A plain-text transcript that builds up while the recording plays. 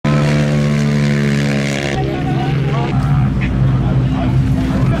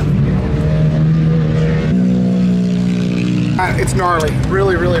it's gnarly,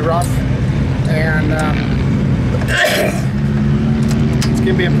 really, really rough, and it's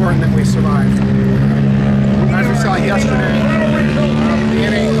going to be important that we survive. As we saw yesterday, the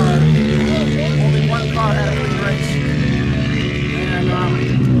NA car, only one car had a clean race,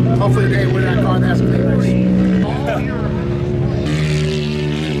 and hopefully today we're that car that has a clean race.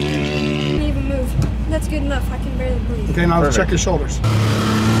 Can't even move. That's good enough. I can barely breathe. Okay, now let's check your shoulders.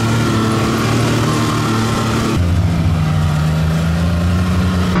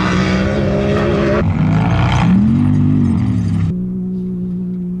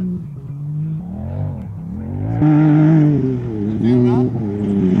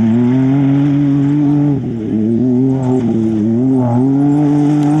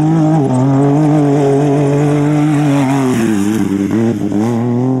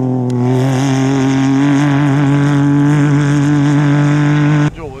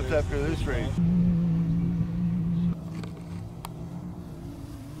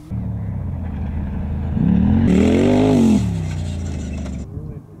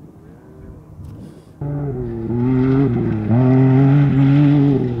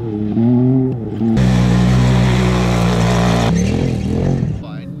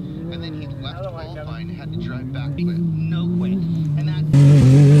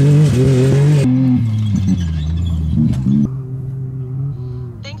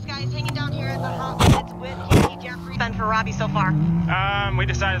 For Robby so far? We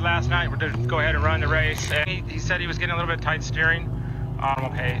decided last night we're to go ahead and run the race. And he said he was getting a little bit tight steering on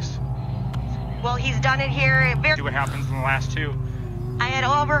normal pace. Well, he's done it here. See what happens in the last two. I had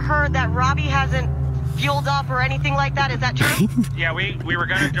overheard that Robby hasn't fueled up or anything like that. Is that true? Yeah, we were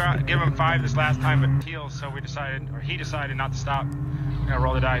going to give him 5 this last time, but heels, so we decided, or he decided not to stop. We're going to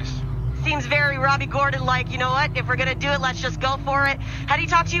roll the dice. Seems very Robby Gordon-like. You know what? If we're going to do it, let's just go for it. Had he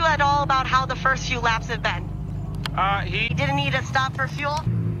talked to you at all about how the first few laps have been? He didn't need to stop for fuel?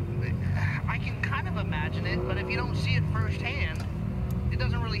 I can kind of imagine it, but if you don't see it firsthand, it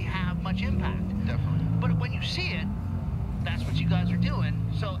doesn't really have much impact. Definitely. But when you see it, that's what you guys are doing.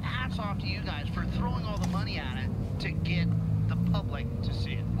 So hats off to you guys for throwing all the money at it to get the public to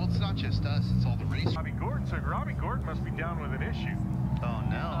see it. Well, it's not just us, it's all the race. Robby Gordon said Robby Gordon must be down with an issue. Oh,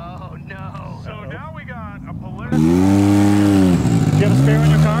 no. Oh, no. So now we got a political... Do you have a spare in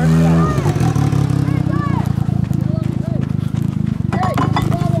your car?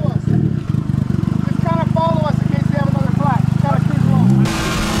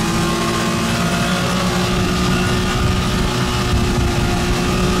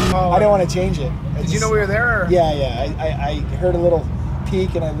 I didn't want to change it. Did you know we were there? Or? Yeah. I heard a little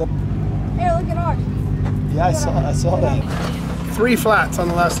peak and I looked. Here, look at ours. Yeah, I saw that. 3 flats on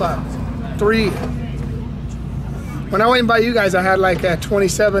the last lap. 3. When I went by you guys, I had like a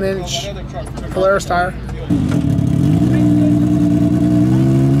 27-inch Polaris tire.